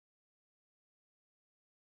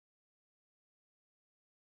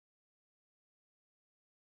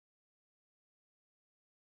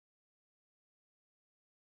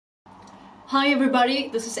Hi everybody,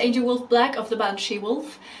 this is Angel Wolf Black of the band She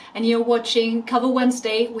Wolf, and you're watching Cover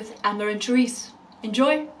Wednesday with Amber and Charisse.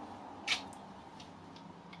 Enjoy!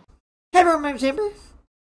 Hey everyone, my name's Amber.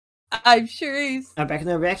 I'm Charisse. I'm back in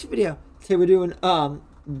the reaction video. Today we're doing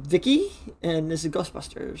Vicky, and this is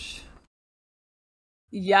Ghostbusters.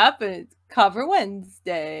 Yep, and it's Cover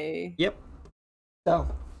Wednesday. Yep.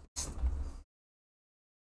 So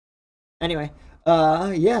anyway,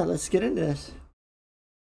 yeah, let's get into this.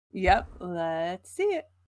 Yep, let's see it.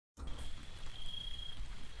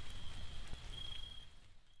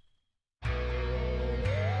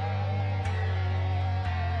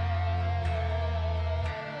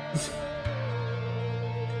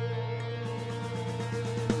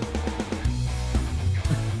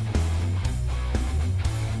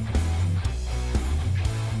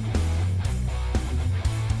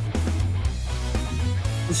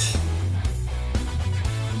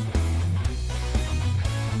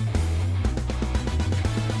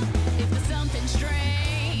 If there's something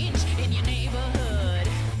strange in your neighborhood,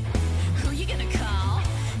 who you gonna call?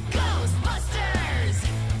 Ghostbusters!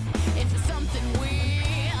 If there's something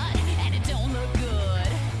weird and it don't look good,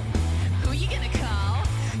 who you gonna call?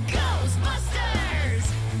 Ghostbusters!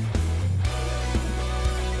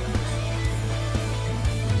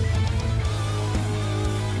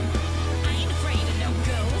 I ain't afraid of no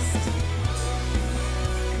ghost.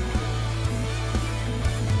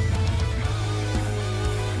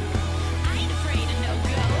 I ain't afraid of no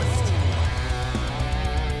ghost.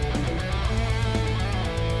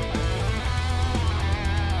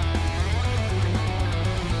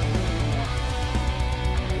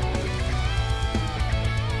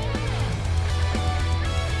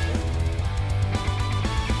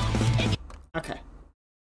 Okay,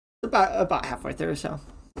 about halfway through, so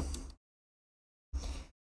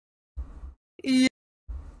Yeah,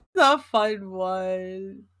 it's a fun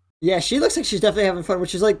one. yeah, she looks like she's definitely having fun,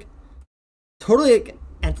 which is like totally like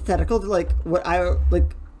antithetical to like what I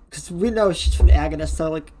like, because we know she's from the agonist,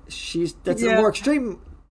 so like that's a more extreme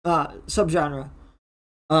subgenre.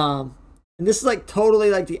 And this is like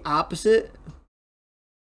totally like the opposite.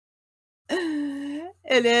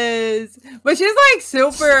 It is. But she's like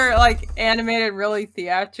super like animated, really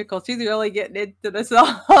theatrical. She's really getting into this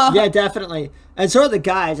all. Yeah, definitely. And so are the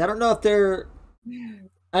guys. I don't know if they're.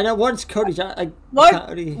 I know one's Cody Johnstone. What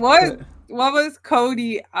was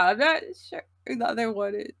Cody? I'm not sure who the other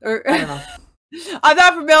one is. Or, I don't know. I'm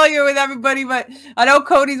not familiar with everybody, but I know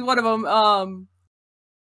Cody's one of them.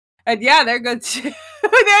 And yeah, they're good too.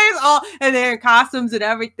 There's all and they're in costumes and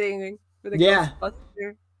everything for the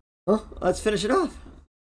Ghostbusters. Well, let's finish it off.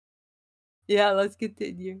 Yeah, let's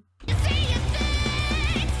continue. You see your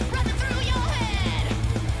things running through your head.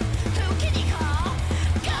 Who can you call?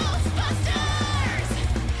 Ghostbusters!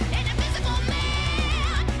 An invisible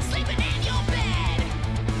man sleeping in your bed.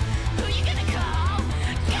 Who you gonna call?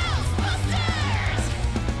 Ghostbusters!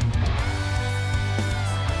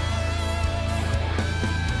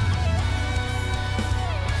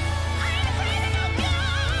 I ain't afraid of no ghost.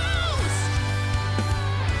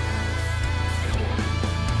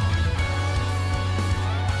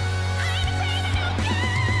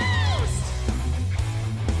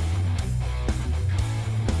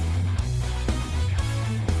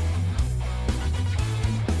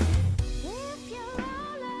 If you're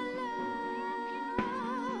all alone,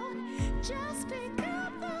 just pick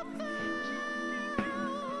up the phone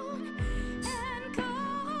and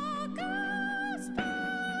call Ghostbusters.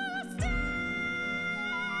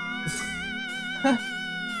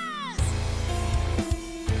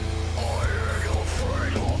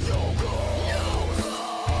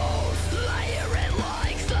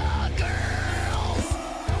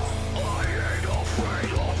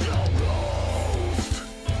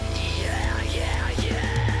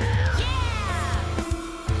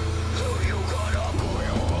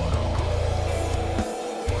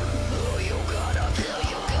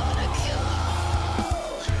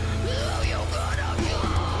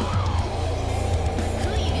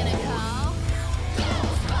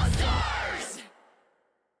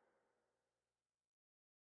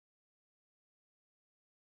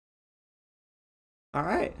 All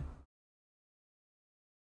right.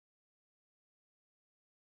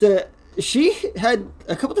 She had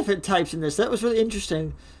a couple different types in this. That was really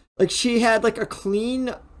interesting. Like she had like a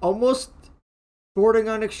clean, almost bordering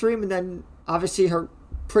on extreme, and then obviously her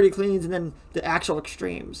pretty cleans, and then the actual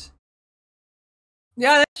extremes.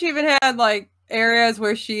 Yeah, she even had like areas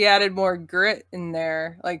where she added more grit in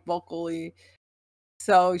there, like vocally.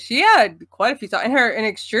 So she had quite a few styles. In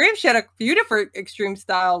extreme, she had a few different extreme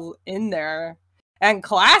styles in there. And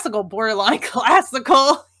classical, borderline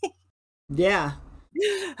classical. Yeah.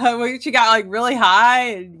 She got like really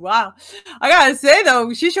high, and wow. I gotta say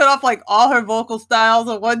though, she showed off like all her vocal styles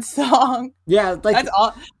in one song. Yeah, like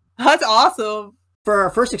that's awesome. for our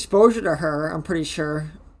first exposure to her, I'm pretty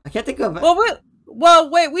sure. I can't think of it. Well,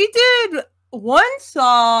 wait, we did one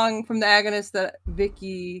song from the Agonist that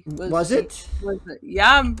Vicky was it?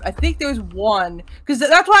 Yeah, I think there was one, because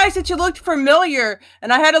that's why I said she looked familiar,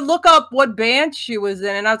 and I had to look up what band she was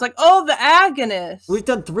in, and I was like, oh, the Agonist. We've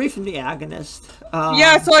done 3 from the Agonist.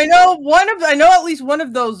 Yeah, so I know at least one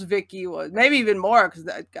of those Vicky was, maybe even more, because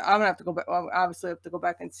I'm gonna have to go back. Well, obviously, I have to go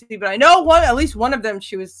back and see, but I know at least one of them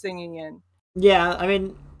she was singing in. Yeah, I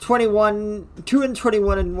mean, 21, 2 and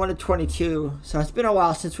 21 and 1 and 22. So it's been a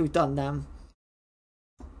while since we've done them.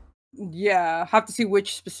 Yeah, have to see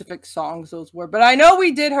which specific songs those were. But I know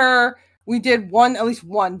we did at least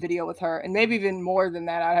one video with her, and maybe even more than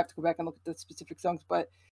that. I'd have to go back and look at the specific songs. But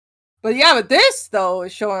yeah, but this though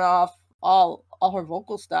is showing off all her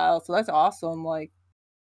vocal style, so that's awesome. Like,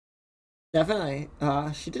 definitely,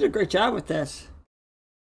 she did a great job with this.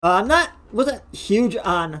 Wasn't huge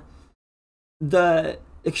on the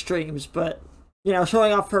extremes, but you know,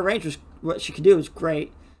 showing off her range was what she could do was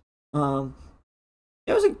great.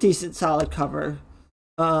 It was a decent, solid cover.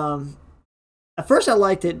 At first I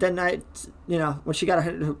liked it. Then when she got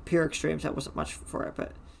her pure extremes, that wasn't much for it.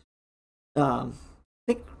 But I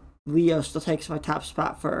think Leo still takes my top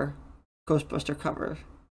spot for Ghostbuster cover.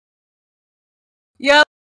 Yeah,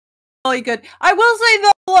 really good. I will say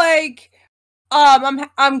though, like,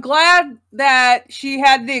 I'm glad that she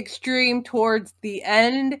had the extreme towards the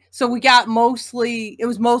end, so it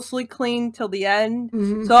was mostly clean till the end.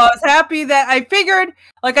 Mm-hmm. So I was happy that I figured,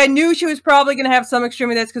 like, I knew she was probably gonna have some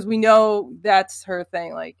extreme of this because we know that's her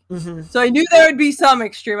thing. Like, So I knew there would be some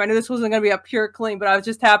extreme. I knew this wasn't gonna be a pure clean, but I was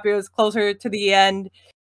just happy it was closer to the end.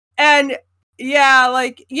 And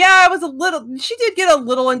it was a little. She did get a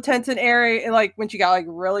little intense in area, like when she got like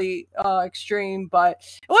really extreme, but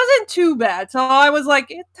it wasn't too bad. So I was like,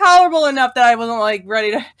 it's tolerable enough that I wasn't like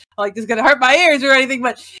ready to like this is gonna hurt my ears or anything.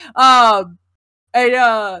 But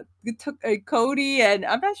it took Cody and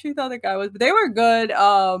I'm not sure who the other guy was, but they were good.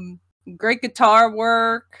 Great guitar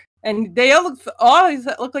work. And they always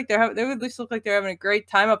look like they would at least look like they're having a great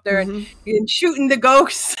time up there and shooting the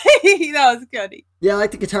ghosts. That was good. Yeah, I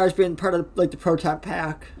like the guitars being part of like the prototype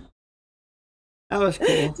pack. That was cool.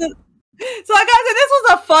 So I gotta say, this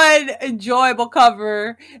was a fun, enjoyable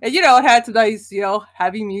cover, and it had some nice,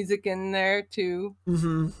 heavy music in there too.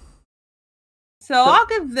 So I'll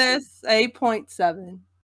give this 8.7.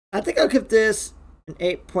 I think I'll give this an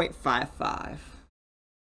 8.55.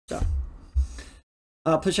 So.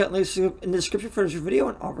 Please check links in the description for this video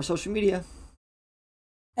and all of our social media.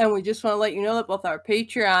 And we just want to let you know that both our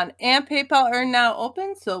Patreon and PayPal are now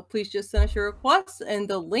open, so please just send us your requests, and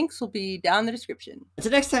the links will be down in the description.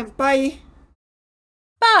 Until next time, bye!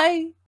 Bye!